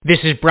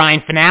This is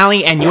Brian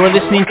Finale, and you're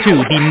listening to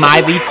the My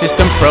Lead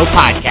System Pro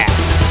podcast,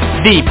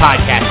 the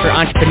podcast for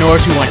entrepreneurs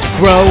who want to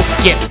grow,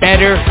 get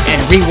better,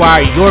 and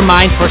rewire your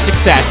mind for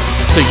success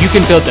so you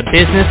can build the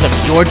business of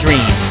your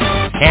dreams.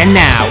 And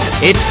now,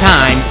 it's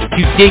time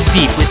to dig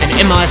deep with an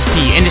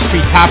MLSP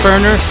industry top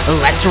earner.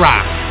 Let's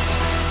rock.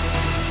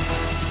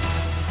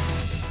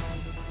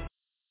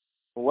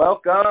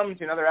 Welcome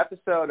to another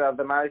episode of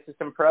the My Lead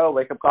System Pro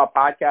Wake Up Call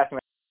podcast.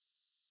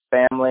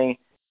 Family.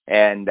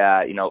 And,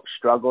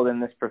 struggled in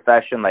this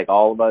profession like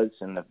all of us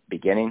in the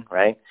beginning,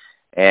 right?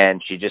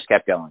 And she just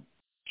kept going.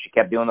 She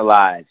kept doing the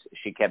lives.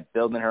 She kept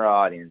building her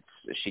audience.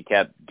 She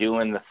kept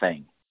doing the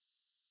thing.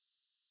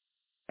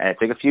 And it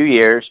took a few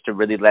years to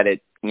really let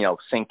it,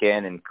 sink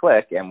in and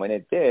click. And when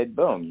it did,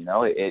 boom,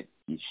 the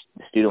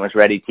student was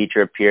ready,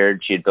 teacher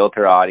appeared, she had built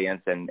her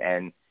audience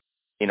and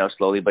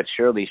slowly but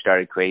surely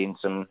started creating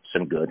some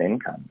good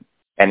income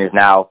and is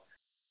now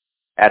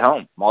at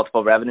home,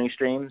 multiple revenue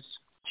streams.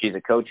 She's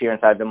a coach here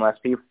inside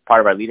MLSP, part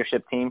of our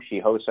leadership team. She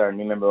hosts our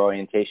new member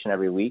orientation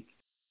every week.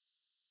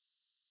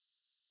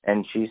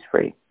 And she's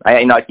free.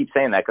 I keep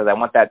saying that because I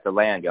want that to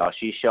land, y'all.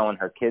 She's showing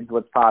her kids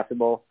what's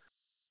possible.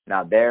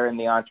 Now they're in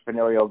the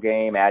entrepreneurial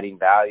game, adding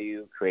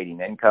value, creating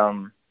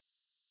income.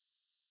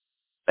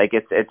 Like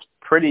it's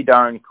pretty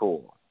darn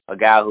cool. A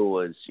gal who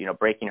was,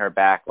 breaking her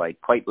back, like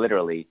quite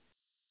literally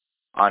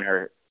on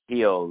her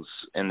heels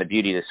in the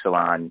beauty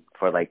salon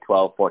for like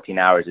 12, 14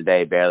 hours a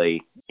day,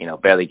 barely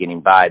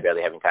getting by,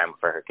 barely having time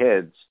for her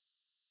kids,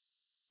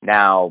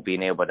 now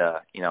being able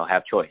to,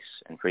 have choice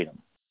and freedom.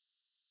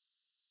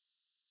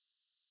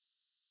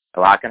 A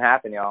lot can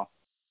happen, y'all.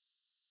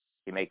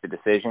 You make the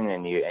decision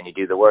and you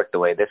do the work the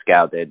way this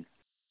gal did.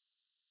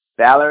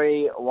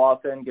 Valerie,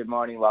 Walton, good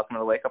morning. Welcome to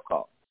the Wake Up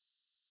Call.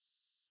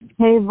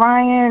 Hey,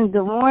 Brian.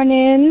 Good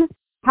morning.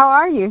 How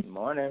are you? Good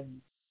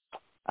morning.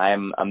 I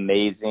am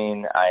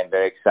amazing. I am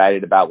very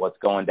excited about what's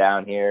going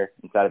down here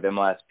inside of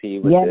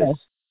MLSP with this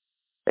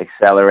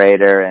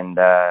accelerator and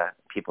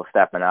people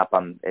stepping up.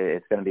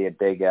 It's going to be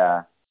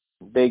a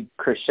big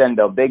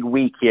crescendo, big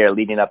week here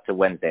leading up to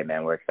Wednesday,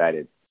 man. We're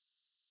excited.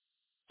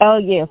 Oh,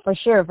 yeah, for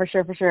sure.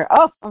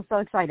 Oh, I'm so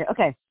excited.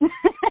 Okay.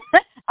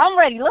 I'm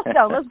ready. Let's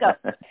go.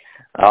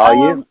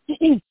 All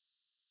you.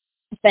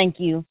 Thank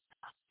you.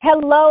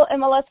 Hello,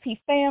 MLSP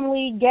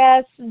family,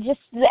 guests,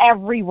 just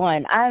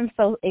everyone. I'm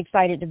so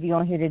excited to be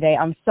on here today.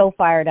 I'm so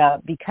fired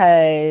up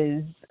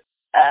because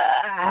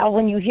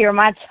when you hear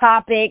my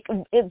topic,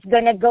 it's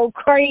going to go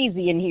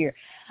crazy in here.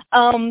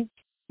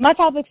 My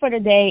topic for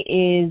today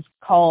is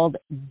called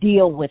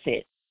Deal With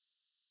It.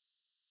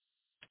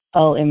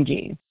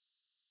 OMG.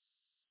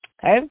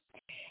 Okay?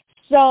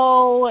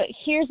 So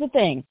here's the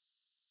thing.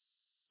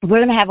 We're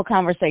going to have a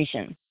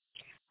conversation.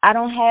 I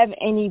don't have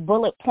any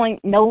bullet point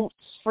notes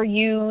for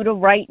you to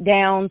write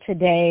down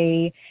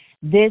today.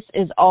 This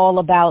is all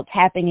about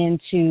tapping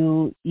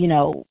into,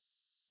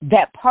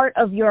 that part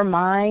of your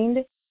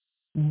mind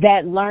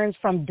that learns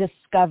from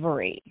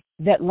discovery,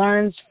 that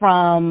learns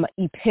from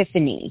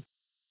epiphany,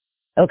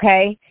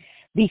 okay?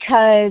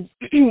 Because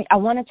I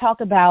want to talk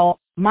about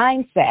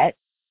mindset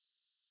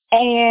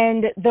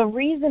and the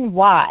reason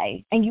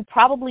why, and you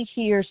probably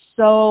hear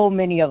so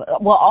many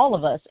all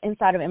of us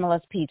inside of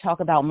MLSP talk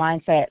about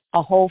mindset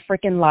a whole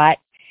freaking lot.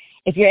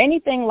 If you're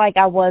anything like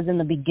I was in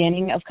the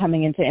beginning of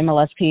coming into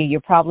MLSP,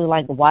 you're probably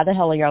like, why the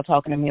hell are y'all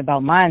talking to me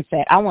about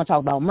mindset? I want to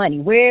talk about money.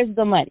 Where's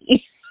the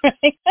money?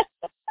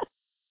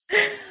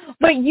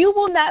 But you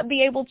will not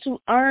be able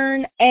to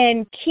earn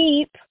and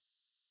keep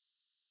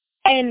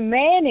and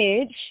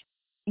manage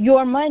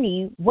your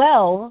money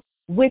well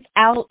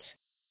without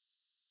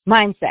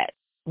mindset,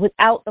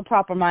 without the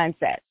proper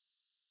mindset.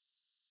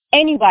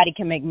 Anybody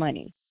can make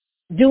money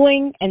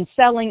doing and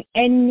selling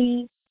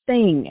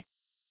anything.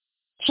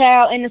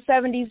 Child, in the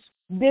 70s,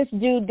 this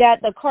dude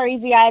got the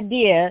crazy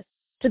idea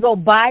to go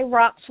buy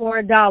rocks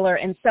for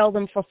 $1 and sell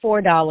them for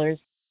 $4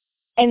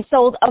 and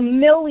sold over 1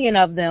 million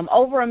of them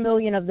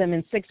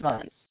in 6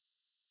 months.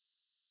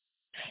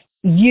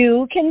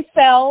 You can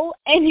sell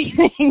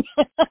anything.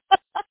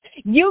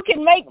 You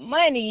can make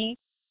money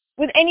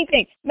with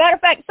anything. Matter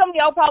of fact, some of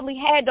y'all probably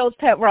had those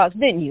pet rocks,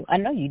 didn't you? I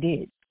know you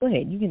did. Go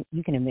ahead.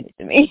 You can admit it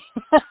to me.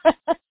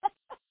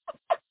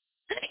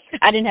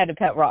 I didn't have the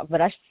pet rock,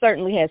 but I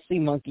certainly had sea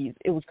monkeys.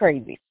 It was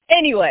crazy.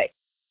 Anyway,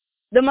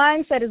 the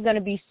mindset is going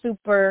to be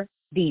super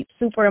deep,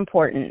 super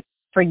important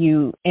for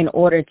you in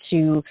order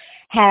to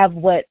have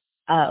what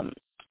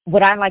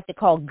I like to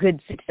call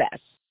good success,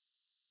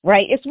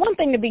 right? It's one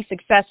thing to be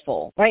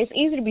successful, right? It's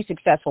easy to be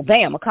successful.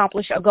 Bam,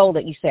 accomplish a goal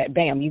that you set.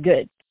 Bam, you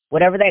good.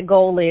 Whatever that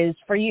goal is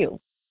for you,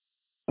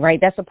 right?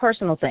 That's a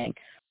personal thing.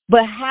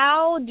 But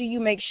how do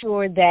you make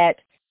sure that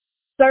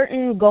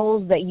certain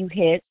goals that you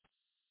hit,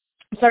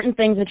 certain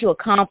things that you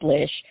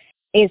accomplish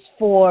is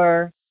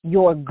for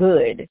your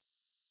good,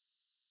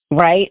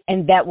 right?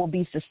 And that will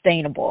be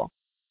sustainable.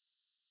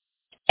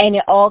 And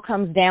it all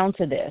comes down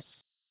to this.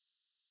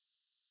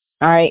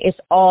 All right? It's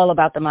all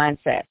about the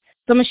mindset.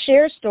 So I'm going to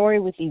share a story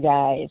with you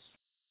guys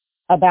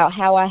about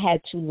how I had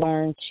to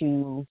learn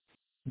to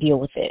deal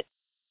with it.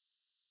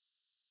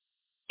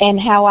 and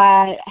how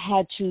I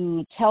had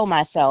to tell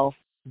myself,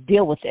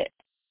 deal with it,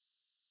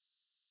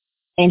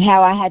 and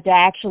how I had to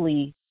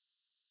actually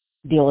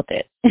deal with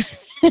it.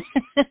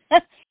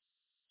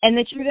 And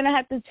that you're going to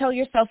have to tell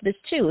yourself this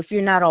too if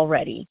you're not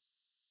already.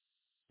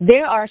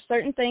 There are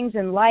certain things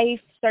in life,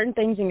 certain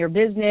things in your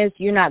business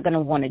you're not going to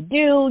want to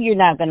do, you're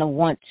not going to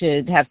want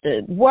to have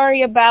to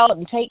worry about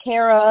and take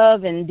care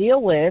of and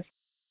deal with.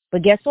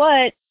 But guess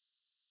what?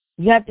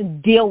 You have to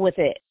deal with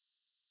it.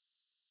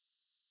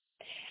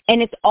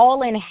 And it's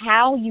all in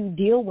how you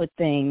deal with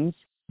things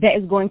that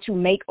is going to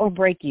make or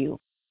break you.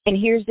 And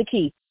here's the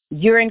key.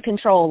 You're in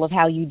control of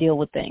how you deal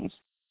with things.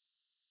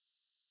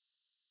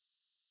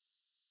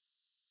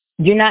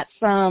 You're not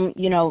some,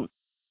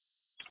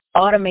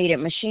 automated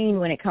machine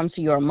when it comes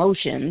to your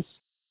emotions,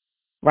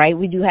 right?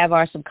 We do have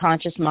our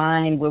subconscious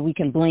mind where we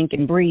can blink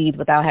and breathe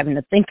without having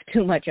to think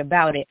too much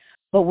about it.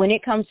 But when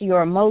it comes to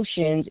your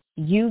emotions,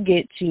 you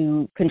get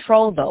to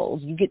control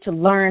those. You get to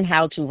learn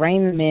how to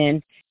rein them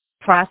in,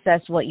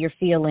 process what you're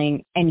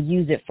feeling, and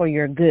use it for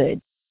your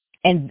good.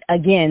 And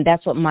again,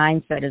 that's what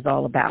mindset is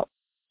all about.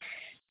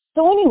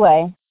 So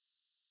anyway,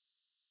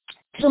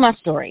 to my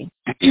story.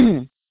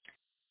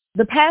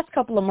 The past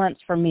couple of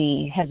months for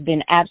me has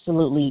been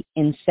absolutely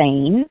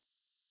insane.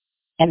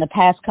 And the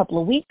past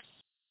couple of weeks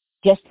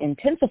just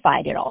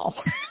intensified it all.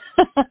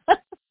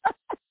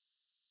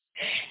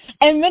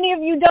 And many of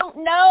you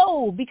don't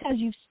know because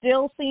you've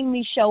still seen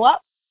me show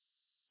up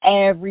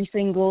every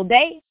single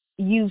day.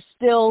 You've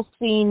still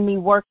seen me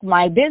work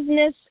my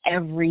business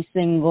every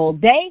single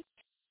day.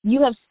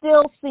 You have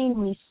still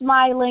seen me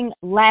smiling,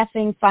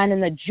 laughing,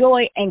 finding the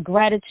joy and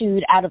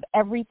gratitude out of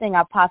everything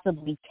I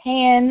possibly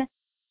can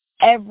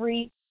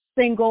every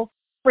single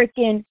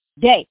freaking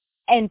day.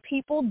 And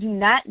people do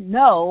not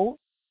know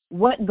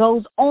what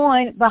goes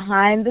on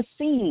behind the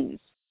scenes.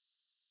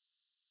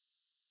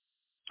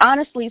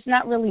 Honestly, it's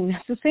not really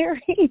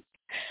necessary,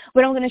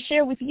 but I'm going to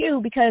share with you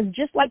because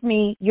just like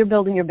me, you're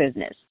building your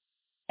business.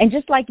 And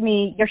just like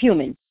me, you're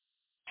human.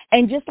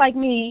 And just like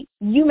me,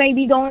 you may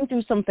be going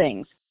through some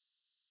things.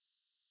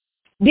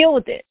 Deal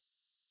with it.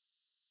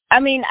 I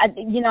mean,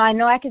 I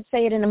know I could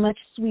say it in a much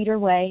sweeter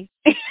way,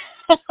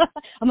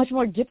 a much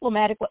more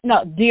diplomatic way.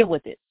 No, deal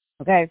with it,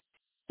 okay?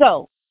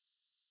 So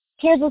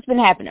here's what's been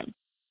happening.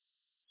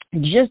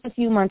 Just a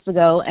few months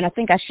ago, and I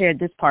think I shared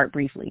this part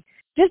briefly,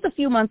 just a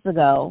few months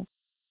ago,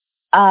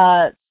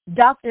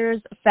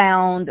 doctors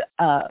found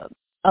a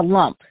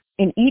lump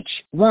in each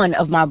one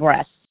of my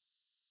breasts.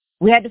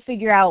 We had to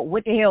figure out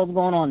what the hell is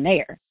going on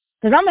there.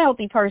 Because I'm a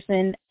healthy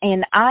person,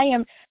 and I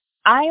am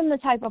the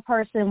type of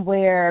person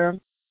where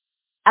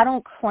I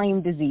don't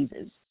claim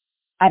diseases.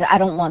 I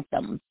don't want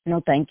them.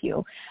 No, thank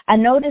you. I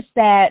noticed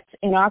that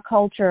in our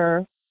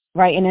culture,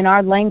 right, and in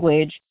our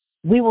language,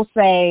 we will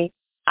say,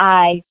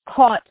 I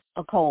caught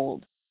a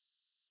cold.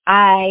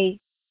 I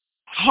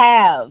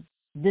have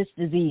this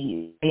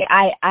disease.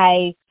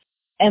 I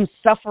am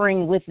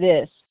suffering with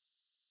this.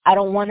 I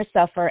don't want to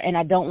suffer, and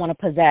I don't want to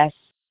possess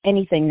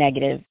anything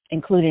negative,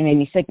 including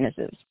any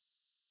sicknesses,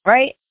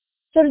 right?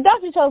 So the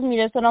doctor tells me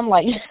this, and I'm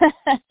like,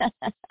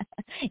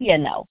 yeah,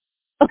 no.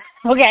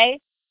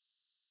 Okay?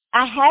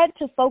 I had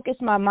to focus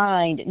my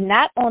mind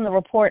not on the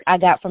report I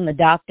got from the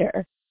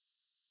doctor.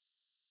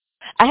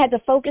 I had to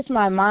focus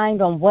my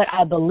mind on what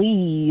I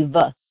believe.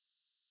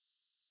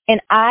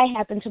 And I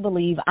happen to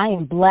believe I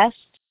am blessed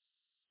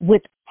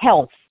with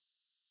health.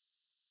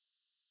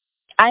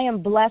 I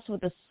am blessed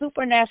with a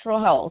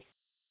supernatural health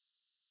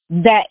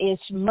that is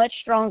much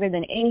stronger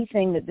than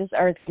anything that this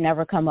earth can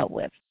ever come up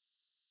with.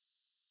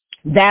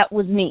 That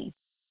was me.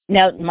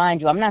 Now, mind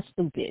you, I'm not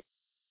stupid.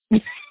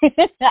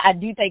 I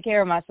do take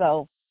care of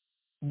myself.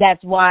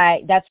 That's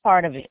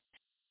part of it.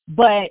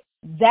 But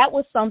that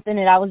was something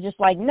that I was just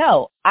like,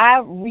 no, I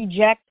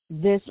reject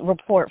this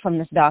report from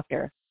this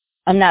doctor.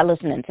 I'm not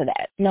listening to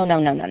that. No.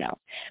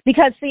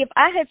 Because, see, if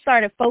I had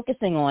started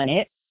focusing on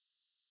it,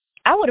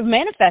 I would have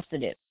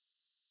manifested it.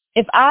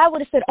 If I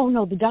would have said, oh,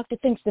 no, the doctor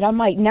thinks that I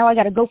might, now I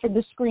got to go for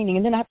this screening,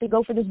 and then I have to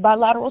go for this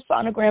bilateral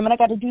sonogram, and I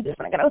got to do this,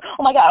 and I got to,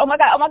 oh, my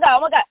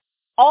God.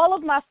 All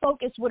of my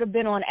focus would have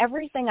been on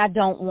everything I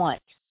don't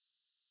want.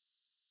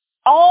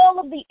 All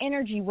of the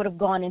energy would have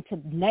gone into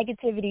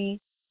negativity,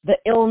 the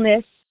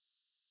illness,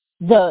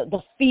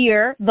 the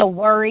fear, the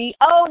worry.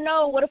 Oh,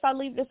 no, what if I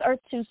leave this earth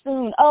too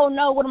soon? Oh,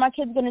 no, what are my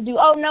kids going to do?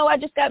 Oh, no, I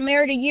just got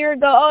married a year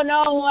ago. Oh,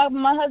 no,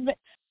 my husband.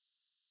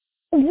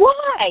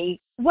 Why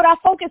would I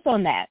focus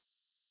on that?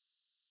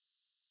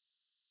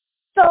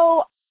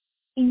 So,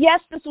 yes,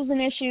 this was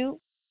an issue,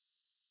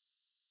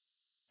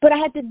 but I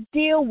had to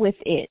deal with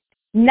it,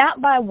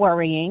 not by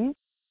worrying,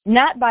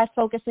 not by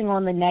focusing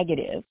on the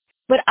negative,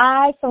 but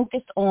I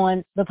focused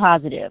on the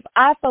positive.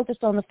 I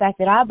focused on the fact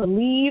that I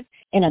believe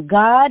in a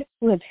God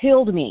who has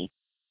healed me.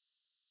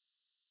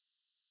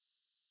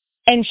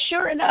 And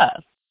sure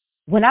enough,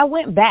 when I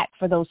went back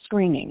for those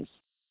screenings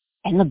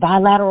and the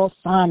bilateral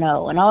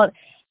sono and all,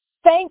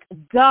 thank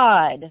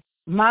God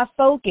my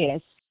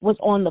focus was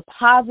on the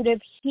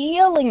positive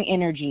healing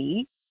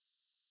energy,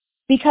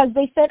 because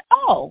they said,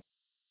 oh,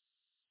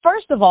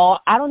 first of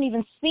all, I don't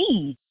even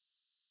see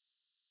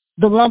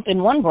the lump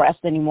in one breast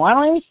anymore. I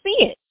don't even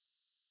see it.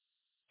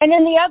 And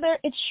in the other,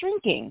 it's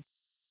shrinking.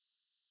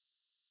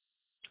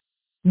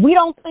 We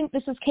don't think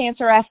this is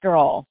cancer after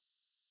all.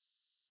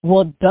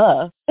 Well,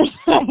 duh.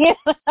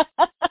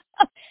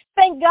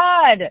 Thank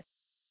God.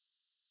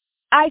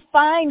 I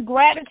find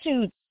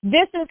gratitude.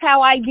 This is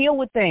how I deal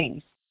with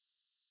things.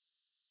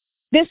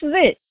 This is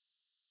it.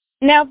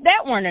 Now, if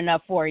that weren't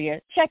enough for you,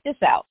 check this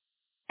out.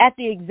 At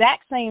the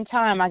exact same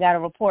time, I got a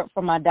report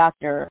from my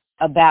doctor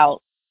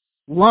about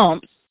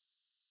lumps.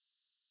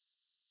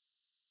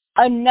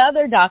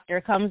 Another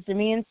doctor comes to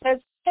me and says,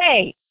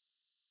 hey,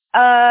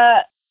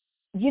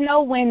 you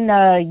know when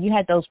you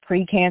had those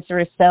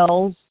precancerous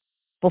cells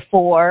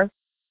before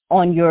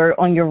on your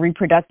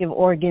reproductive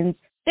organs?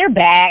 They're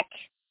back,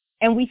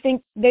 and we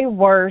think they're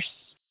worse,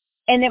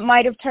 and it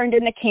might have turned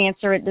into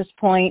cancer at this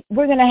point.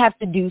 We're going to have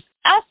to do...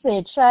 I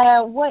said,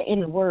 child, what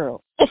in the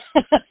world?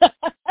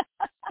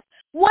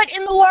 What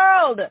in the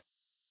world?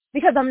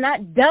 Because I'm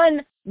not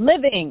done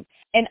living,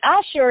 and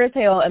I sure as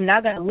hell am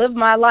not going to live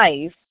my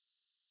life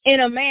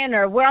in a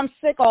manner where I'm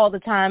sick all the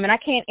time and I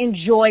can't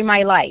enjoy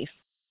my life.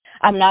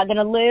 I'm not going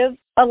to live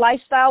a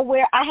lifestyle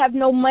where I have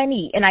no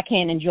money and I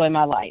can't enjoy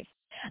my life.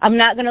 I'm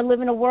not going to live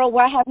in a world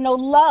where I have no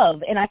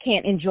love and I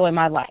can't enjoy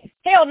my life.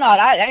 Hell no,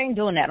 I ain't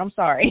doing that. I'm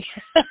sorry.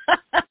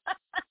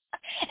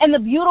 And the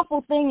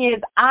beautiful thing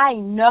is I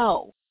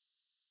know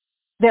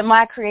that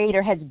my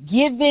Creator has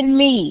given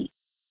me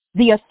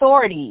the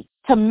authority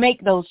to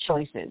make those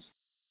choices.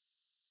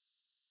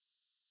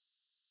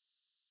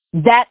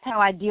 That's how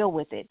I deal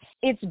with it.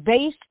 It's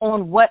based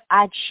on what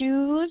I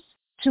choose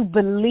to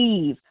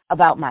believe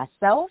about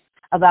myself,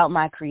 about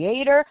my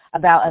Creator,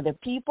 about other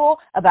people,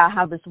 about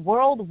how this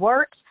world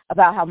works,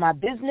 about how my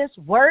business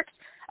works,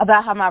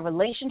 about how my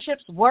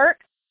relationships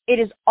work. It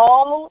is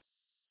all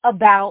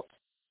about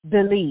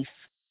belief.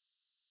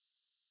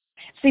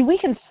 See, we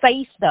can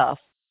say stuff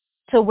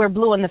till we're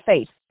blue in the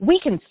face. We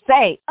can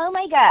say, oh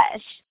my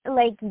gosh,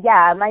 like,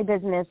 yeah, my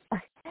business,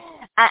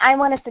 I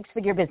want a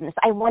six-figure business.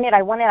 I want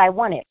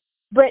it.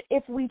 But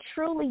if we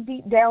truly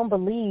deep down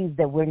believe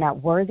that we're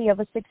not worthy of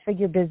a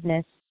six-figure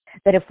business,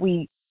 that if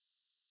we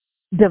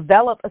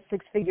develop a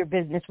six-figure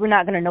business, we're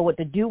not going to know what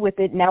to do with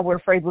it. Now we're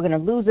afraid we're going to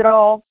lose it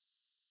all.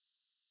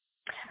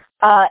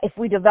 If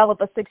we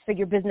develop a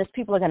six-figure business,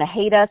 people are going to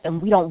hate us,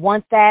 and we don't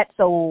want that,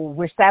 so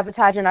we're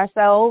sabotaging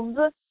ourselves,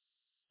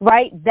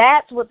 right?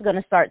 That's what's going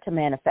to start to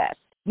manifest.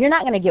 You're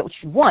not going to get what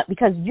you want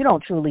because you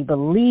don't truly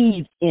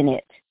believe in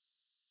it.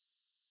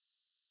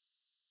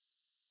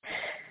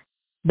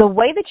 The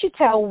way that you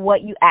tell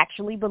what you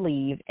actually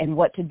believe and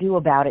what to do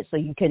about it so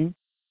you can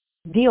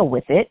deal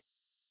with it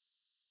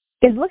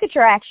is look at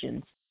your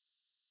actions.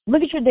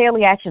 Look at your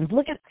daily actions.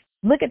 Look at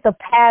the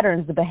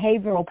patterns, the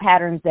behavioral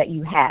patterns that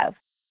you have.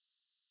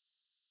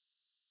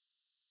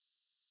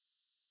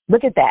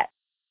 Look at that,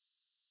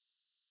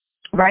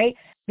 right?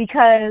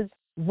 Because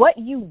what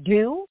you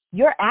do,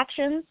 your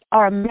actions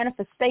are a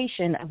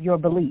manifestation of your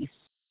beliefs.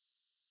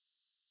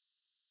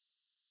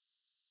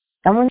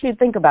 I want you to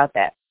think about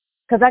that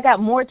because I got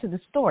more to the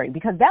story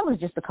because that was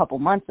just a couple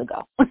months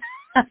ago.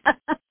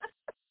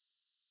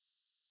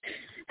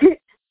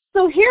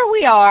 So here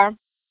we are.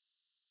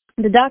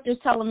 The doctor's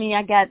telling me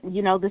I got,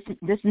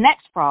 this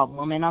next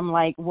problem. And I'm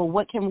like, well,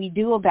 what can we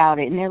do about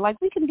it? And they're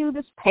like, we can do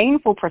this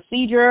painful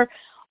procedure,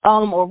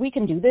 or we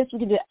can do this, we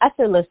can do that. I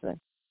said, listen,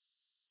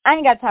 I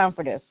ain't got time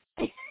for this.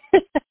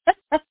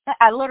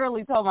 I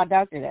literally told my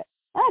doctor that.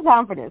 I don't have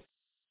time for this.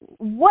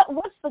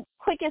 What's the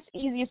quickest,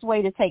 easiest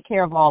way to take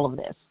care of all of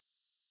this?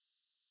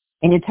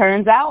 And it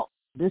turns out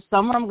this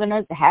summer I'm going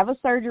to have a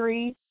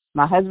surgery.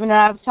 My husband and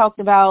I have talked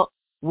about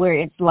where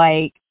it's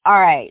like, all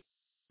right,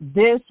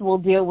 this will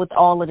deal with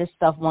all of this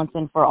stuff once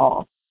and for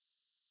all,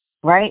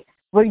 right?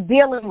 We're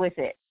dealing with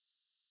it.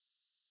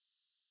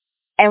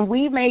 And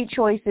we made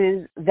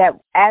choices that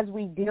as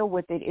we deal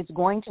with it, it's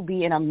going to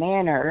be in a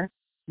manner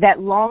that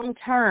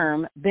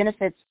long-term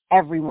benefits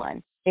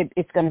everyone.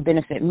 It's going to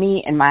benefit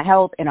me and my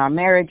health and our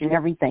marriage and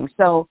everything.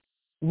 So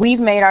we've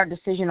made our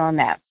decision on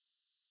that,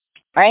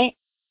 right?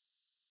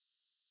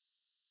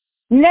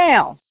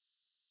 Now,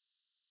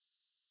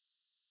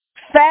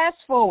 fast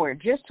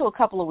forward just to a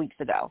couple of weeks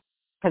ago,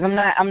 because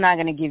I'm not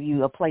going to give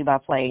you a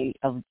play-by-play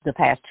of the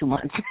past 2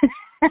 months,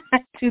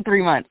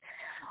 2-3 months.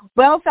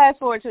 Well, fast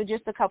forward to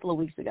just a couple of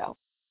weeks ago.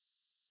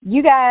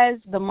 You guys,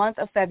 the month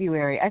of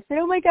February, I said,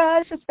 oh my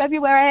gosh, it's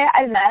February.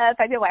 I love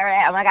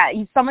February. Oh my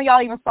God. Some of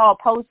y'all even saw a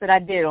post that I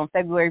did on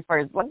February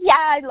 1st. Like, yeah,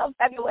 I love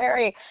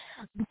February.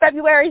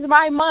 February is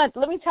my month.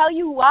 Let me tell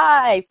you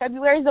why.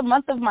 February is the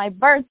month of my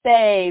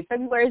birthday.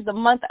 February is the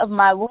month of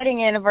my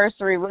wedding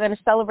anniversary. We're going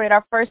to celebrate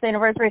our first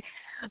anniversary.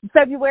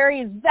 February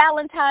is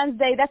Valentine's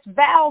Day. That's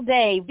Val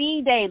Day,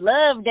 V Day,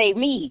 Love Day,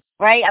 me,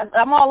 right?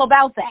 I'm all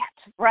about that,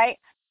 right?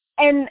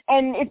 And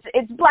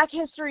it's Black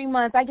History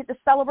Month. I get to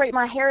celebrate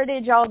my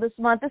heritage all this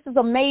month. This is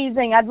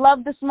amazing. I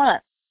love this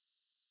month.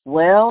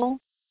 Well,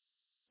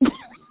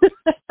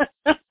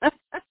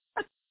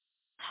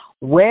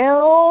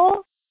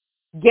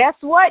 guess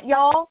what,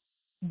 y'all?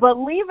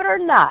 Believe it or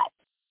not,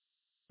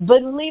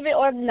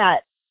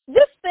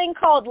 This thing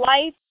called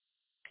life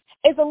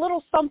is a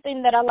little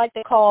something that I like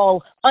to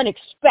call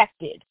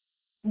unexpected.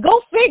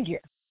 Go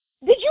figure.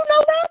 Did you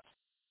know that?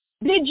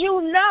 Did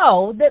you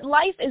know that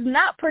life is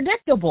not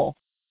predictable?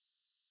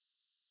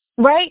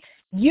 Right?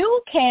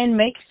 You can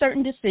make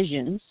certain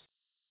decisions,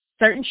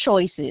 certain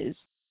choices,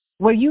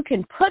 where you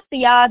can put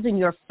the odds in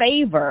your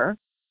favor,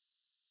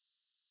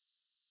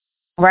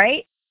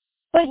 right?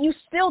 But you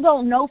still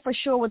don't know for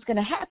sure what's going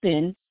to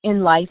happen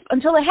in life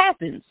until it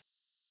happens.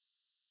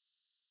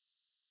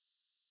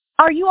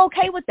 Are you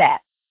okay with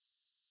that?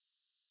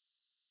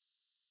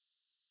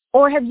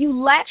 Or have you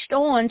latched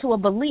on to a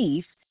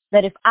belief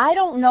that if I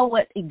don't know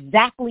what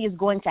exactly is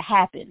going to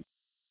happen,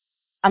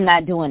 I'm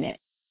not doing it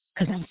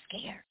because I'm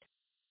scared?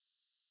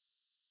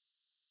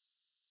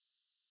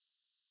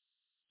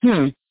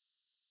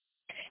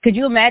 Could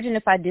you imagine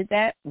if I did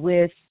that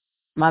with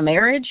my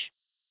marriage?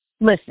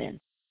 Listen,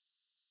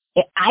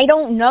 I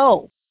don't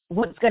know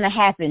what's going to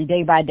happen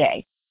day by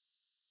day.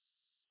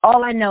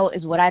 All I know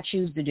is what I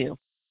choose to do.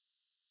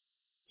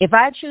 If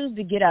I choose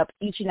to get up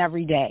each and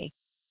every day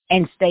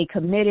and stay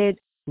committed,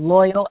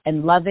 loyal,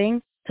 and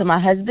loving to my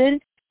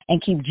husband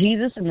and keep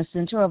Jesus in the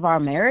center of our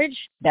marriage,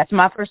 that's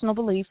my personal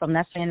belief. I'm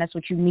not saying that's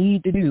what you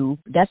need to do.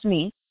 That's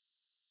me.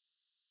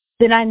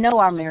 Then I know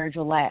our marriage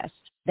will last.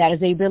 That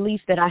is a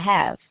belief that I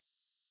have.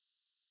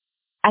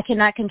 I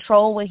cannot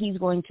control what he's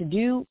going to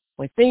do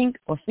or think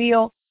or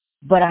feel,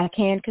 but I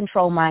can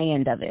control my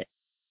end of it.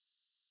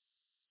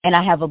 And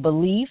I have a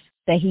belief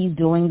that he's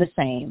doing the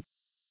same.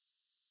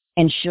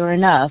 And sure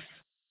enough,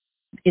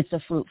 it's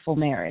a fruitful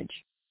marriage.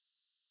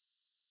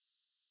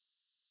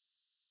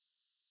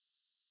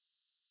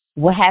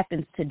 What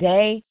happens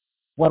today,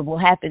 what will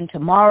happen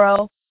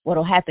tomorrow, what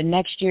will happen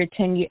next year,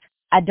 10 years,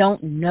 I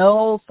don't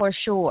know for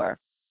sure.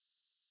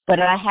 But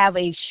I have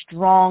a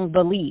strong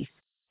belief.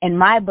 And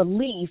my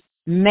belief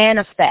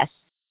manifests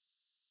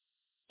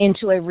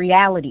into a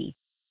reality.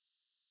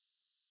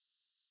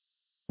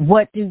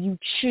 What do you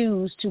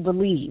choose to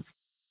believe?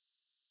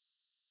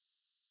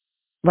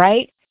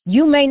 Right?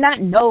 You may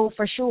not know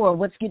for sure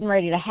what's getting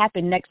ready to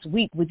happen next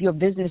week with your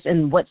business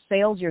and what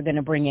sales you're going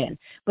to bring in.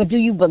 But do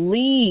you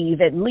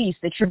believe at least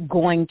that you're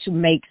going to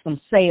make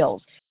some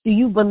sales? Do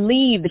you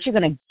believe that you're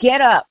going to get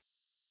up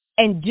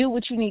and do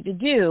what you need to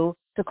do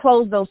to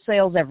close those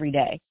sales every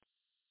day?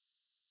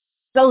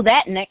 So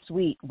that next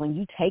week, when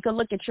you take a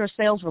look at your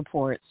sales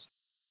reports,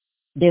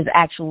 there's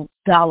actual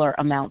dollar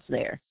amounts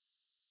there.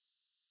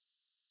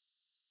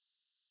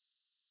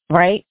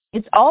 Right?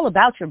 It's all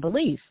about your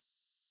belief.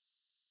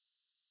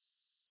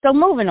 So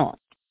moving on.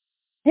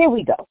 Here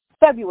we go.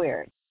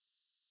 February.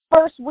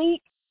 First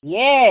week.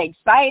 Yeah,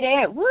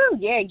 excited. Woo,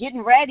 yeah,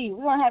 getting ready.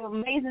 We're going to have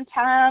an amazing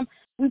time.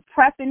 We're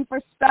prepping for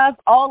stuff,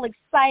 all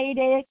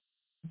excited.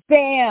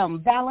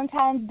 Bam,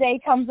 Valentine's Day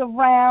comes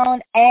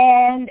around,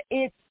 and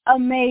it's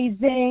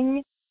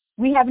amazing.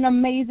 We have an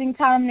amazing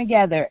time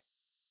together.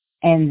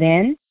 And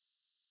then,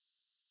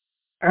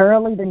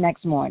 early the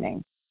next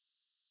morning,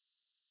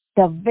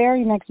 the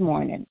very next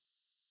morning,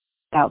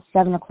 about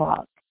 7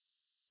 o'clock,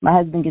 my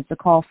husband gets a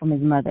call from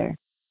his mother.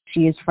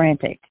 She is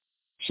frantic.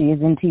 She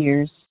is in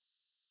tears.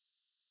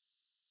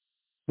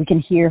 We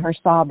can hear her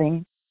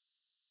sobbing.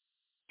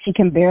 She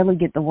can barely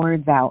get the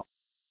words out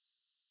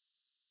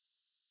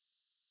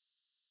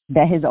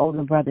that his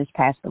older brother's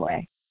passed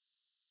away.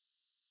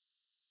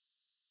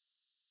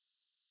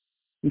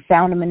 We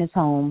found him in his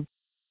home.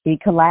 He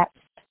collapsed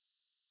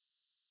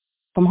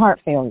from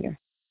heart failure.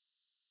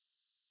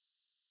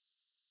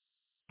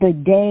 The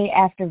day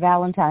after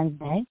Valentine's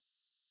Day,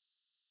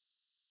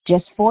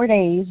 just 4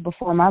 days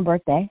before my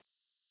birthday,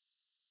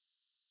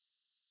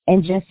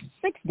 and just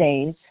 6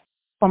 days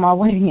from our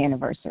wedding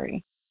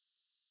anniversary.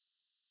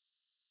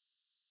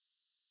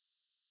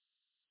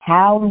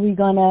 How are we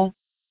going to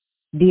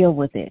deal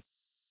with it?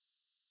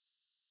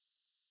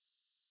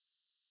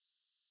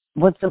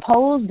 What's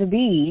supposed to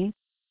be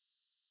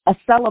a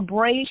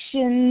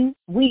celebration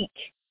week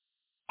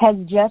has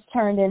just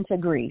turned into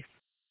grief.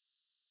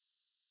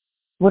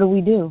 What do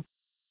we do?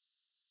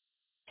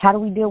 How do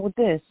we deal with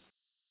this?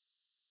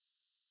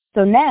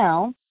 So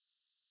now,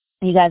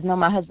 you guys know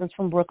my husband's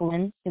from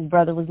Brooklyn. His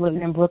brother was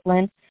living in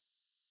Brooklyn.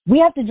 We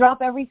have to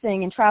drop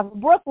everything and travel to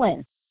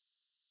Brooklyn.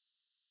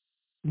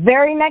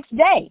 Very next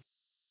day.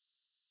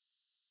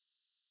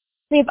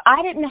 See, if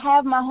I didn't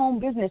have my home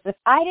business, if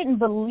I didn't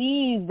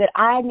believe that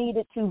I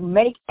needed to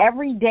make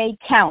every day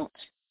count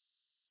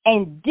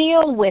and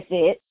deal with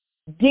it,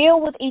 deal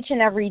with each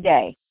and every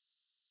day,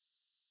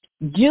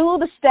 do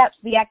the steps,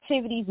 the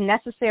activities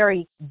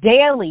necessary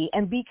daily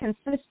and be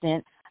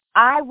consistent,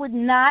 I would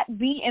not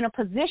be in a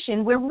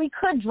position where we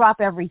could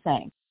drop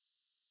everything.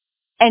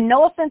 And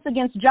no offense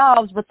against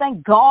jobs, but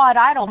thank God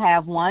I don't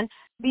have one,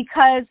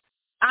 because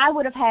I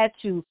would have had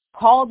to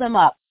call them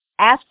up,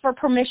 ask for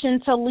permission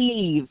to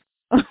leave,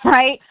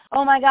 right?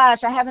 Oh my gosh,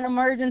 I have an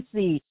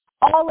emergency,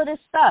 all of this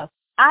stuff.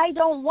 I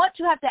don't want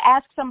to have to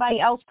ask somebody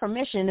else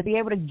permission to be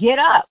able to get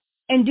up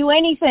and do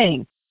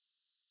anything.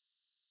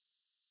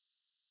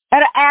 I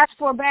got to ask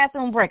for a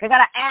bathroom break. I got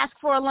to ask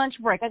for a lunch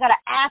break. I got to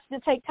ask to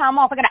take time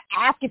off. I got to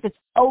ask if it's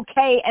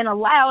okay and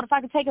allowed if I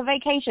could take a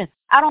vacation.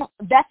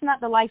 That's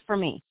not the life for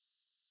me.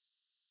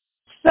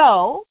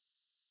 So,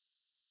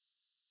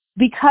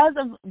 because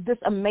of this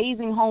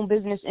amazing home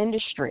business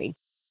industry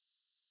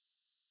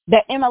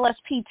that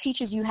MLSP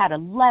teaches you how to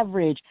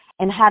leverage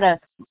and how to,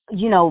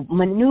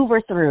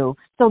 maneuver through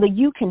so that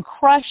you can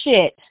crush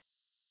it.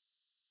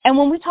 And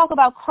when we talk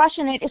about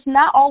crushing it, it's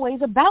not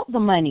always about the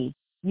money.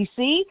 You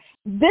see,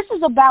 this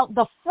is about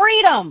the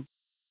freedom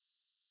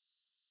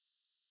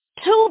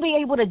to be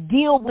able to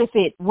deal with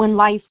it when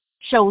life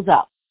shows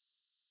up.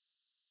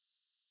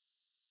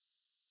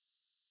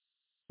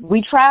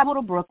 We travel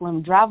to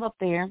Brooklyn, drive up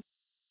there,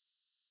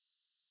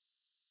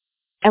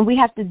 and we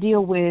have to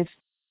deal with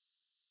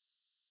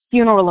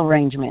funeral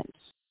arrangements,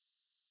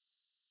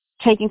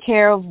 taking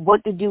care of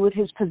what to do with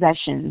his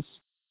possessions,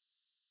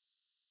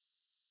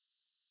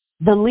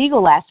 the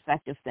legal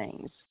aspect of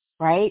things,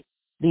 right?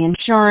 The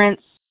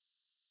insurance,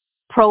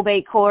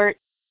 probate court.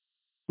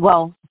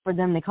 Well, for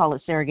them, they call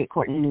it surrogate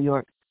court in New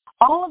York.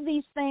 All of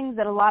these things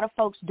that a lot of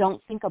folks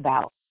don't think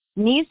about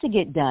needs to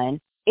get done.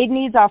 It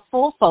needs our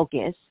full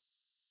focus,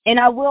 and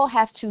I will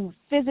have to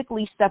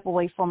physically step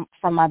away from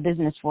my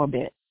business for a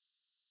bit.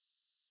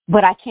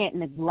 But I can't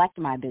neglect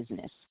my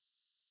business.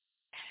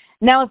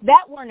 Now, if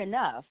that weren't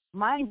enough,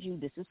 mind you,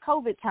 this is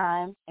COVID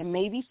time, and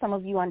maybe some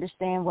of you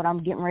understand what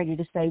I'm getting ready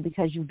to say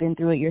because you've been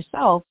through it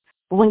yourself.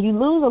 But when you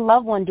lose a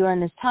loved one during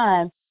this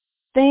time,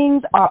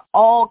 things are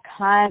all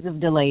kinds of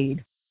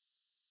delayed,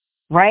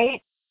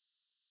 right?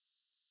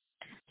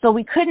 So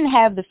we couldn't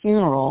have the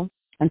funeral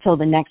until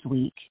the next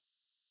week,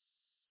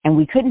 and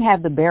we couldn't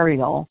have the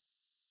burial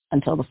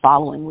until the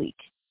following week.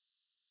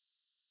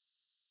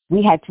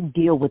 We had to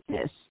deal with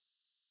this.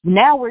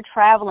 Now we're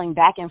traveling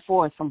back and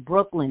forth from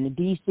Brooklyn to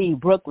D.C.,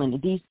 Brooklyn to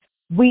D.C.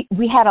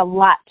 We had a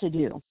lot to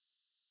do.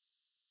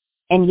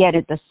 And yet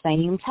at the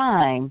same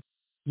time,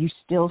 you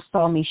still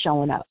saw me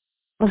showing up.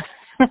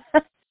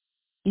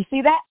 You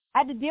see that? I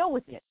had to deal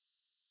with it.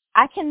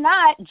 I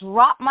cannot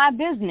drop my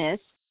business.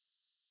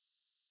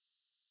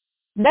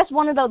 That's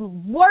one of the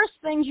worst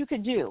things you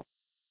could do.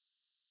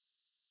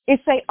 Is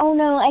say, oh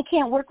no, I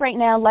can't work right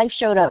now, life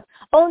showed up.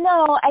 Oh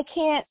no, I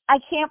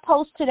can't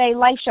post today,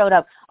 life showed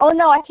up. Oh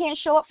no, I can't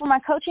show up for my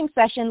coaching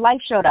session, life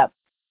showed up.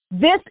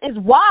 This is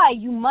why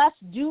you must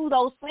do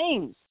those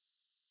things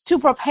to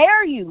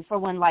prepare you for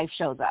when life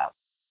shows up.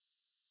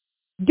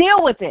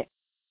 Deal with it.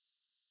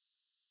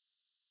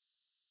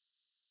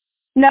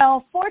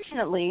 Now,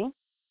 fortunately,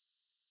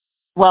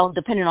 well,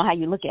 depending on how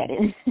you look at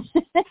it,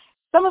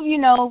 some of you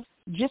know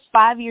just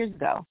 5 years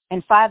ago,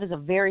 and 5 is a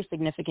very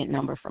significant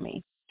number for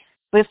me.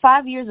 But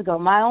 5 years ago,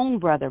 my own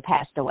brother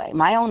passed away.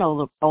 My own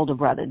older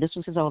brother. This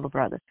was his older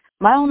brother.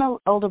 My own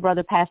older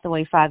brother passed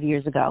away 5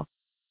 years ago.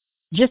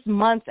 Just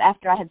months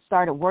after I had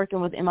started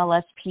working with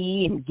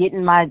MLSP and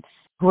getting my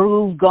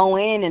groove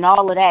going and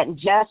all of that. And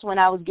just when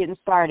I was getting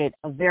started,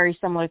 a very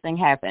similar thing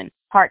happened.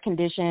 Heart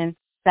condition,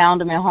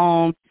 found him at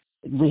home.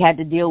 We had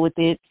to deal with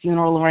it,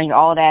 funeral arrangement,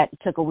 all that. It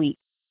took a week.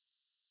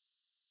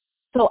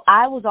 So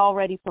I was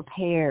already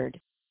prepared.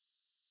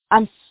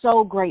 I'm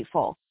so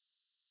grateful.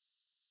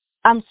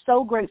 I'm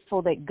so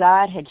grateful that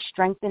God had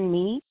strengthened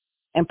me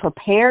and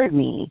prepared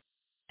me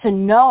to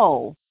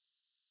know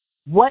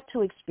what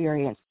to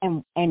experience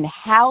and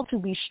how to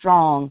be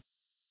strong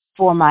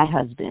for my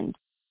husband,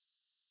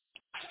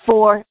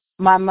 for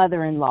my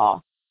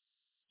mother-in-law,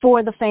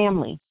 for the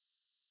family.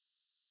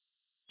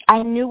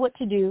 I knew what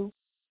to do.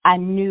 I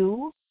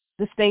knew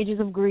the stages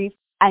of grief.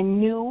 I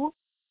knew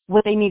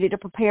what they needed to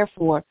prepare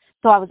for,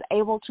 so I was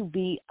able to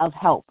be of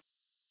help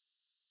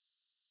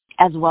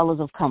as well as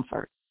of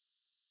comfort.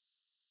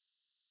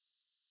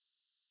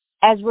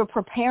 As we're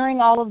preparing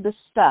all of this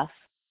stuff,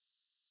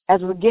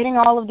 as we're getting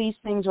all of these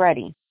things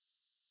ready,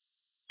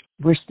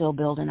 we're still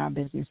building our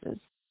businesses.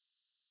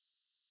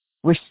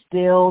 We're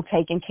still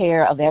taking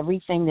care of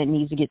everything that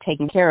needs to get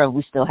taken care of.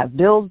 We still have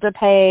bills to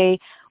pay.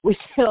 We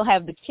still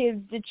have the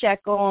kids to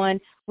check on.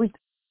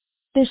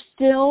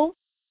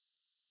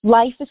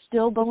 Life is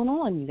still going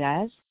on, you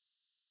guys.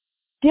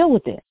 Deal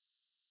with it.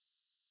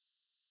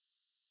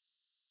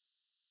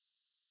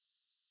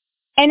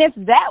 And if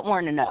that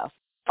weren't enough,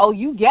 oh,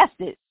 you guessed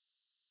it.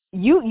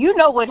 You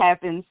know what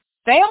happens.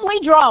 Family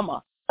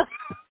drama.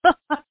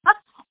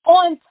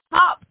 On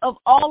top of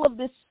all of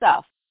this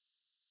stuff.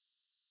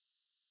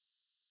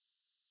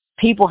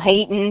 People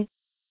hating,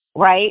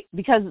 right?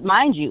 Because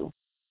mind you,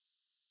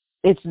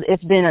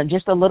 it's been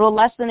just a little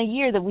less than a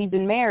year that we've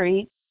been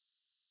married,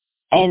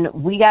 and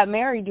we got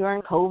married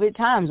during COVID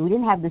times. We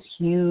didn't have this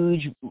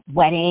huge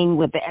wedding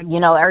with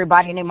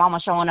everybody and their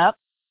mama showing up.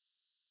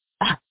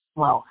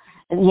 Well,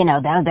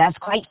 that's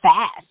quite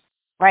fast,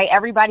 right?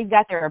 Everybody's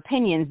got their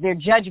opinions, their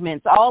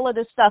judgments, all of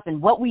this stuff,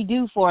 and what we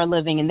do for a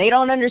living, and they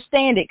don't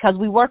understand it because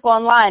we work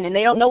online, and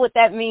they don't know what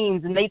that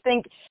means, and they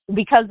think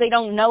because they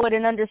don't know it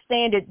and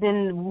understand it,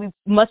 then we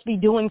must be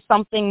doing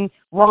something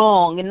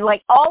wrong, and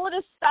like all of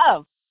this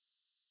stuff.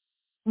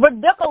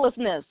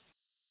 Ridiculousness.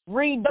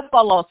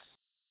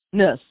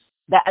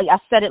 That I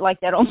said it like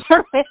that on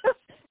purpose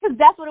because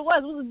that's what it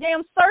was. It was a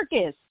damn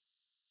circus.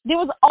 There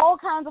was all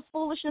kinds of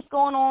foolishness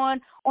going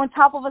on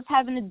top of us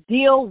having to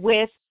deal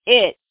with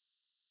it.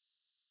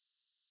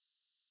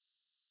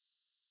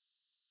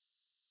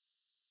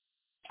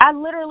 I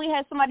literally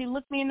had somebody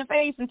look me in the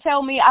face and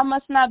tell me I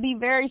must not be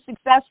very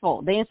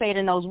successful. They didn't say it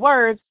in those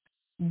words,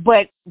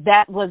 but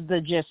that was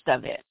the gist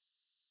of it.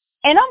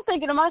 And I'm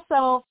thinking to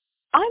myself,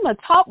 I'm a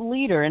top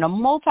leader in a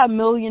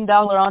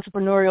multi-million-dollar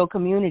entrepreneurial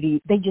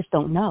community. They just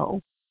don't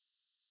know.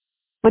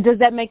 But does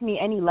that make me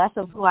any less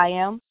of who I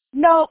am?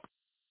 Nope.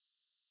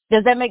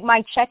 Does that make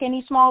my check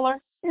any smaller?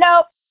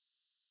 Nope.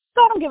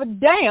 So I don't give a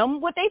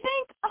damn what they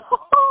think.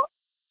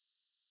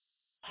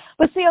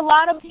 But see, a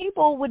lot of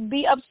people would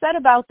be upset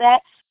about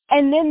that,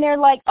 and then they're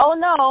like, oh,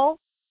 no,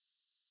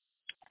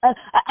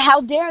 how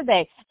dare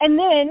they? And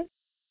then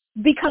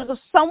because of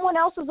someone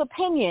else's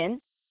opinion,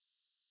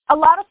 a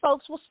lot of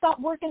folks will stop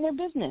working their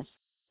business.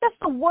 That's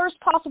the worst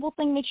possible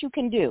thing that you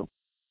can do.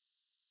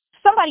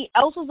 Somebody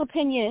else's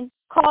opinion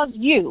caused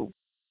you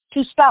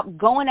to stop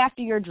going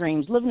after your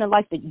dreams, living the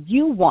life that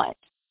you want.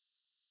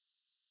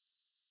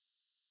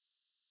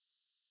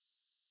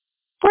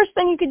 First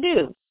thing you could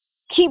do,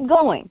 keep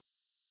going.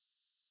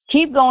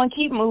 Keep going,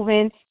 keep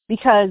moving,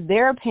 because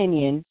their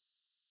opinion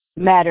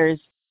matters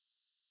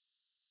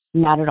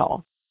not at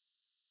all.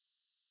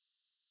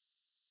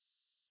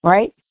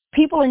 Right?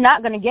 People are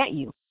not going to get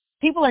you.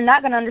 People are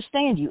not going to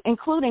understand you,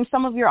 including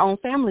some of your own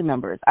family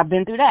members. I've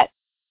been through that.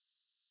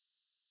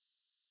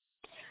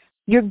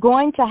 You're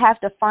going to have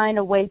to find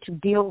a way to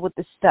deal with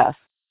this stuff.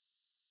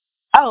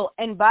 Oh,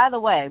 and by the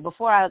way,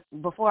 before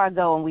I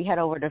go and we head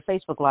over to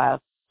Facebook Live,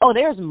 oh,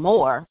 there's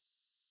more.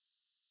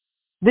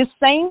 This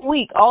same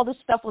week, all this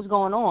stuff was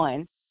going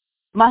on.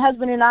 My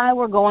husband and I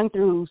were going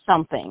through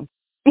something.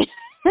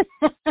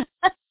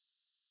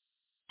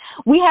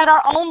 We had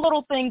our own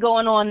little thing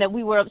going on that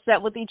we were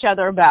upset with each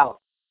other about.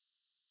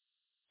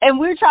 And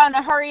we're trying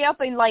to hurry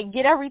up and,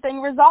 get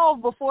everything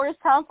resolved before it's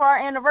time for our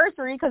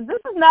anniversary, because this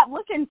is not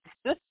looking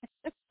good.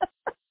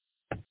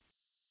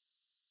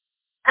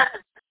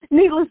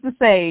 Needless to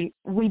say,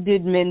 we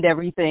did mend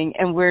everything,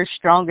 and we're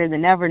stronger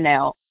than ever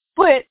now.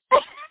 But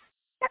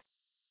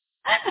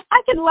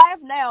I can laugh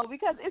now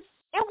because it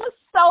was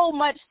so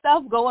much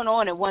stuff going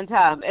on at one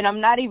time, and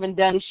I'm not even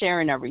done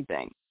sharing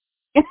everything.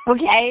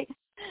 Okay?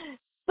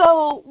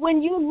 So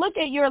when you look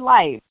at your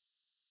life,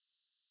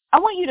 I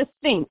want you to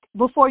think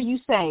before you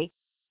say,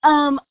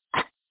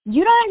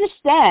 you don't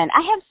understand.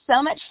 I have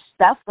so much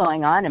stuff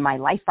going on in my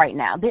life right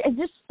now. There is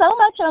just so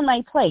much on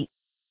my plate.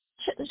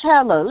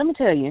 Charlotte, let me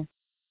tell you,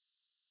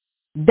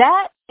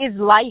 that is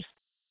life.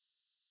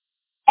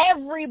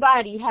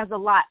 Everybody has a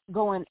lot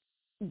going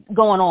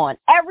on.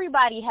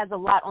 Everybody has a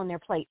lot on their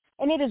plate.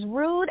 And it is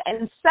rude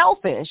and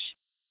selfish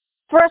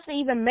for us to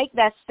even make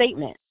that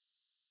statement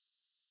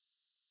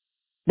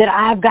that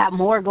I've got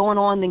more going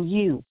on than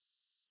you.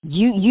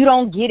 You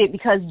don't get it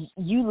because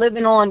you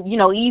living on,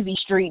 easy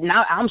street and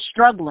I'm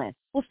struggling.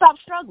 Well, stop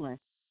struggling.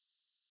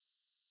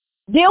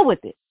 Deal with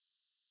it.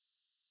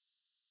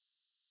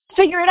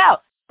 Figure it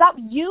out. Stop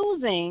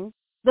using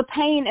the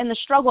pain and the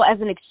struggle as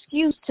an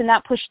excuse to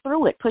not push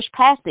through it, push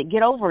past it,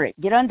 get over it,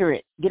 get under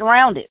it, get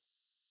around it.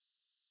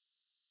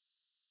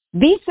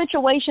 These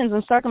situations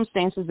and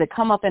circumstances that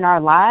come up in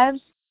our lives,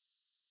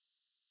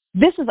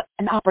 this is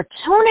an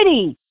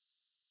opportunity.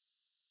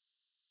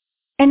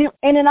 And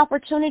in an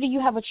opportunity, you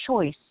have a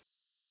choice.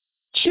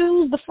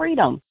 Choose the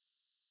freedom.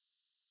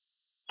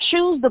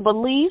 Choose the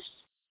beliefs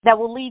that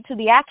will lead to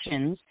the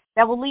actions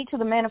that will lead to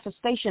the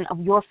manifestation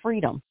of your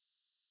freedom.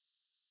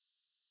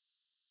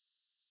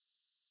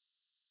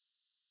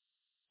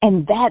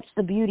 And that's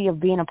the beauty of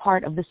being a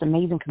part of this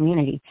amazing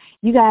community.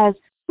 You guys,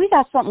 we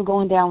got something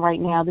going down right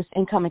now, this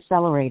Income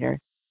Accelerator,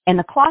 and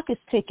the clock is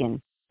ticking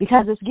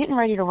because it's getting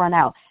ready to run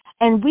out.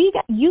 And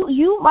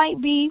you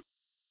might be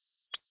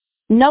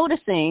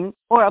noticing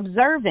or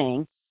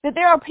observing that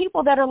there are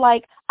people that are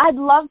like, I'd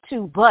love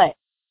to, but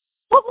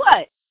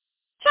what?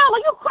 Child, are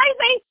you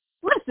crazy?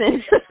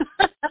 Listen,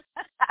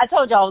 I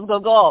told y'all I was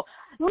going to go off.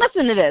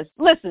 Listen to this.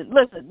 Listen.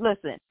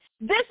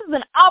 This is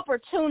an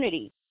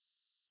opportunity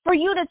for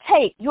you to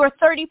take your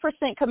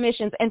 30%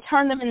 commissions and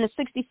turn them into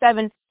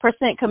 67%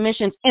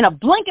 commissions in a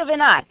blink of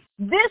an eye.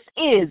 This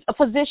is a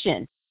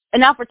position,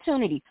 an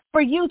opportunity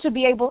for you to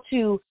be able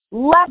to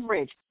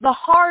leverage the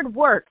hard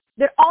work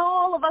that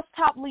all of us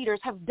top leaders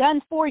have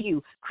done for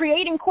you,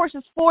 creating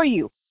courses for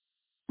you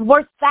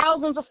worth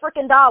thousands of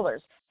freaking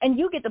dollars. And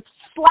you get to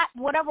slap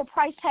whatever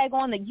price tag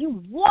on that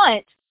you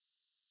want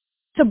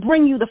to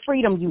bring you the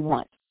freedom you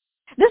want.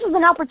 This is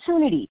an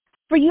opportunity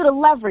for you to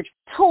leverage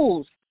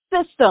tools,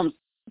 systems,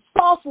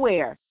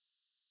 software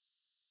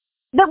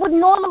that would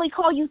normally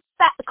cost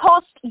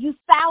you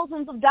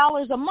thousands of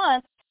dollars a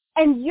month,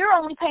 and you're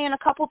only paying a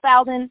couple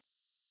thousand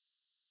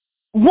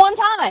one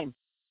time,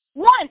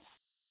 once.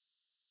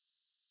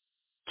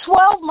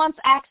 12 months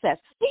access.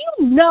 Do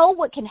you know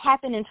what can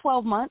happen in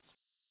 12 months?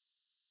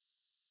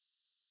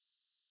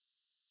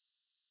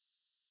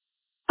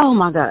 Oh,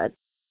 my God.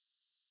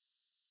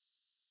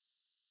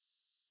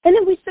 And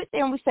then we sit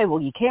there and we say,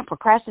 well, you can't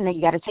procrastinate.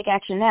 You got to take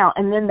action now.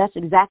 And then that's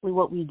exactly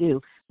what we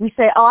do. We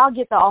say, oh, I'll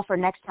get the offer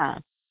next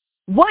time.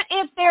 What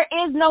if there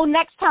is no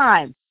next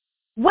time?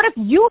 What if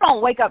you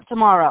don't wake up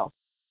tomorrow?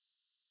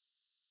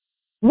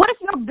 What if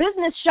your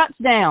business shuts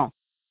down?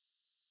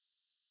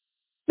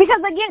 Because,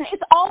 again,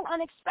 it's all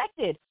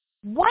unexpected.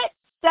 What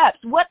steps,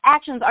 what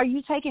actions are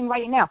you taking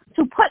right now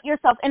to put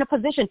yourself in a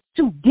position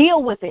to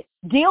deal with it,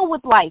 deal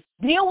with life,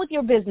 deal with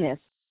your business,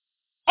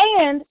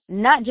 and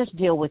not just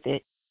deal with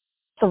it,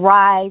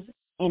 thrive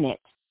in it?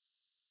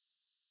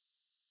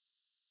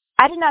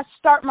 I did not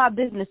start my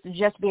business to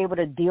just be able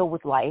to deal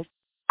with life.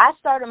 I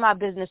started my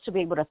business to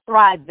be able to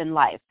thrive in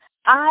life.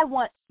 I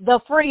want the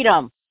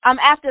freedom. I'm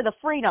after the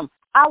freedom.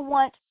 I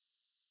want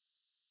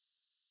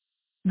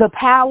the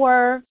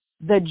power,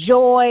 the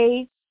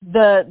joy,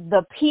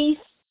 the peace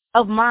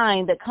of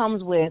mind that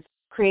comes with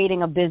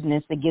creating a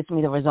business that gets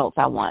me the results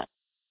I want.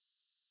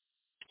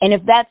 And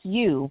if that's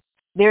you,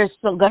 there's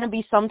going to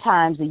be some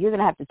times that you're going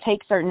to have to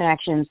take certain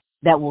actions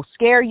that will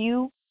scare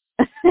you,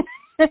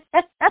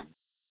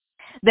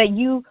 that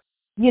you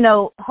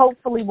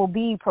hopefully will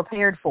be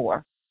prepared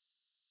for.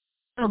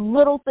 The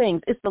little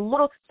things. It's the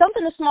little,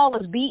 something as small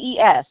as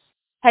BES.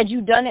 Had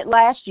you done it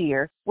last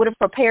year, would have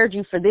prepared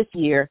you for this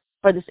year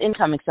for this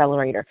income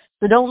accelerator.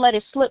 So don't let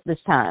it slip this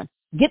time.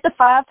 Get the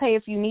 5Pay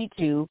if you need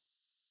to.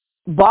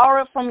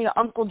 Borrow it from your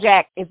Uncle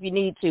Jack if you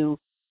need to.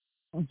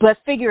 But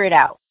figure it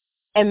out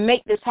and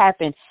make this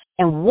happen.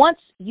 And once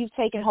you've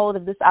taken hold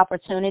of this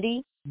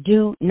opportunity,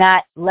 do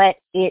not let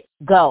it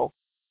go.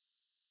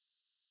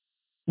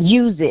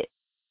 Use it.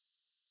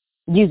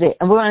 Use it.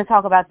 And we're going to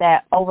talk about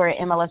that over at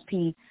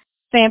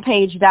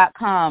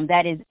MLSPfanpage.com.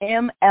 That is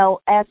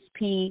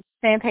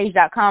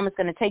MLSPfanpage.com. It's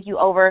going to take you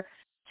over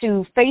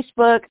to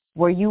Facebook,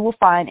 where you will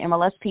find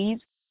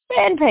MLSP's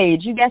fan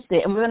page. You guessed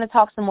it. And we're going to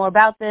talk some more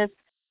about this.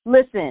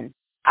 Listen,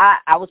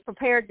 I was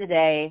prepared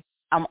today.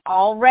 I'm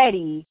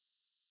already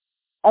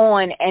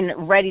on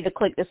and ready to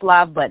click this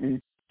live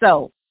button.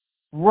 So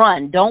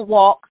run. Don't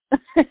walk.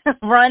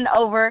 Run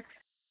over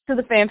to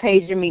the fan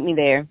page and meet me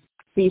there.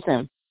 See you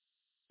soon.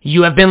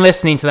 You have been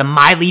listening to the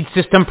My Lead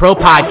System Pro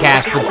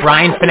podcast with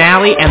Brian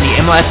Finale and the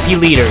MLSP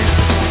leaders.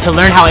 To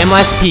learn how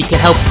MLSP can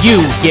help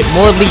you get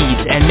more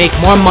leads and make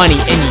more money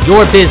in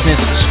your business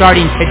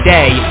starting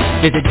today,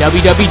 visit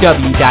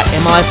www.mlsp.com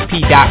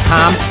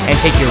and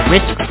take your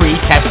risk-free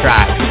test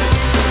drive.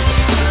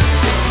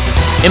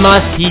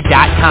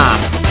 MLSP.com.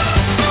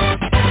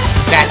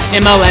 That's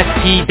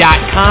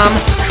MLSP.com,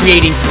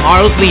 creating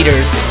tomorrow's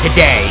leaders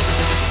today.